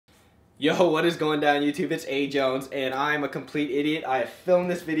Yo, what is going down YouTube? It's A Jones, and I'm a complete idiot. I have filmed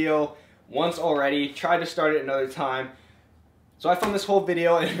this video once already, tried to start it another time. So I filmed this whole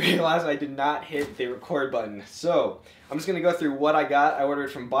video and realized I did not hit the record button. So I'm just going to go through what I got. I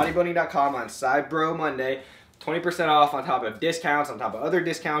ordered from bodybuilding.com on Cybro Monday. 20% off on top of discounts, on top of other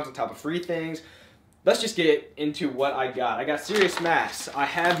discounts, on top of free things. Let's just get into what I got. I got Serious Mass. I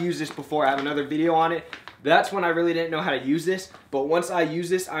have used this before. I have another video on it. That's when I really didn't know how to use this, but once I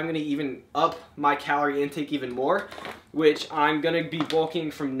use this, I'm going to even up my calorie intake even more, which I'm going to be bulking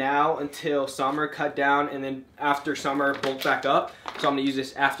from now until summer, cut down, and then after summer, bulk back up. So I'm going to use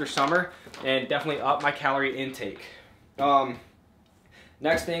this after summer and definitely up my calorie intake.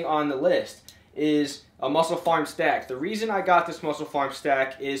 Next thing on the list is a Muscle Farm stack. The reason I got this Muscle Farm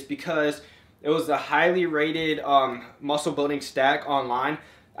stack is because it was a highly rated muscle building stack online.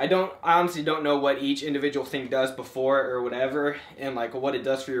 I honestly don't know what each individual thing does before or whatever, and like what it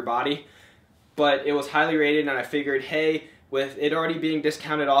does for your body, but it was highly rated, and I figured, hey, with it already being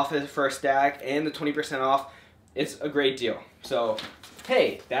discounted off for a stack and the 20% off, it's a great deal. So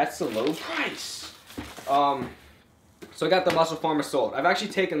hey, that's a low price. So I got the Muscle Farm Assault. I've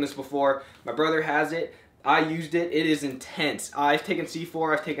actually taken this before. My brother has it. I used it. It is intense. I've taken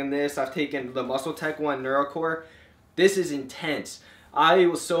C4, I've taken this, I've taken the Muscle Tech one, NeuroCore. This is intense. I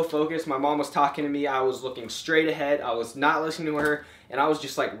was so focused. My mom was talking to me. I was looking straight ahead. I was not listening to her, and I was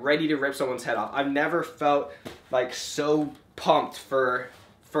just like ready to rip someone's head off. I've never felt like so pumped for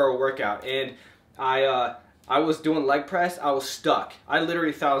a workout. And I was doing leg press. I was stuck. I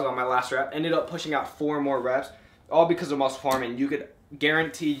literally thought I was on my last rep. Ended up pushing out 4 more reps, all because of Muscle Farm, and you could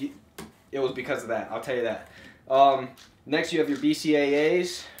guarantee it was because of that. I'll tell you that. Next, you have your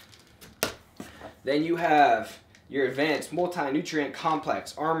BCAAs. Then you have your Advanced Multi-Nutrient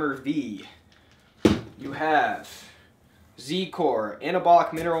Complex, Armor V. You have Z-Core,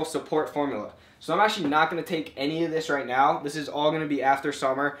 Anabolic Mineral Support Formula. So I'm actually not going to take any of this right now. This is all going to be after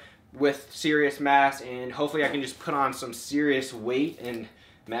summer with serious mass, and hopefully I can just put on some serious weight and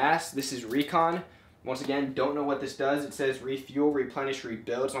mass. This is Recon. Once again, don't know what this does. It says refuel, replenish,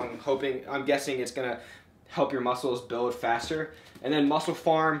 rebuild, so I'm guessing it's going to help your muscles build faster. And then Muscle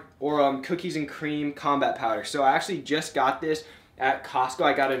Farm or Cookies and Cream Combat Powder. So I actually just got this at Costco.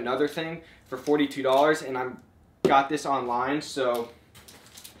 I got another thing for $42, and I got this online. So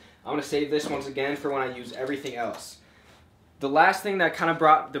I'm gonna save this once again for when I use everything else. The last thing that kind of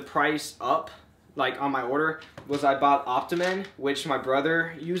brought the price up, like on my order, was I bought Optimen, which my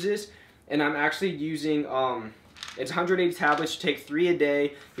brother uses, and I'm actually using it's 180 tablets. You take 3 a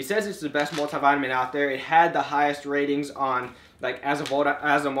day. He says it's the best multivitamin out there. It had the highest ratings on like as a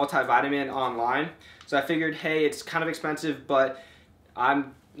multivitamin online. So I figured, hey, it's kind of expensive, but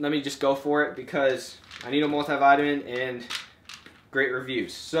let me just go for it because I need a multivitamin and great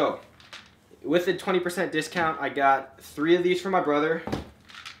reviews. So with the 20% discount, I got 3 of these for my brother,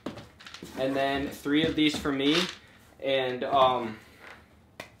 and then 3 of these for me, and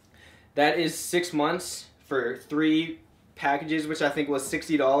that is 6 months for 3 packages, which I think was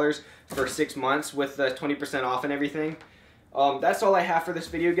 $60 for 6 months with the 20% off and everything. That's all I have for this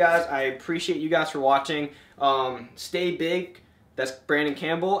video, guys. I appreciate you guys for watching. Stay big. That's Brandon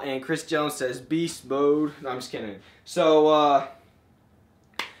Campbell, and Chris Jones says beast mode. No, I'm just kidding. So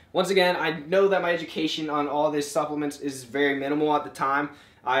once again, I know that my education on all these supplements is very minimal at the time.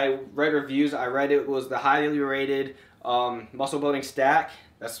 I read reviews. I read it was the highly rated muscle building stack.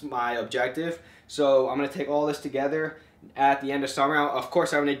 That's my objective. So I'm going to take all this together at the end of summer. Of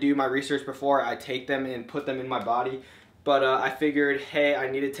course, I'm going to do my research before I take them and put them in my body. But I figured, hey,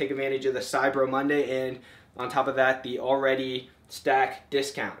 I need to take advantage of the Cybro Monday, and on top of that, the already stack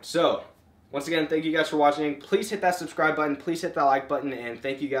discount. So once again, thank you guys for watching. Please hit that subscribe button. Please hit that like button. And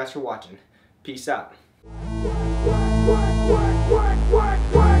thank you guys for watching. Peace out.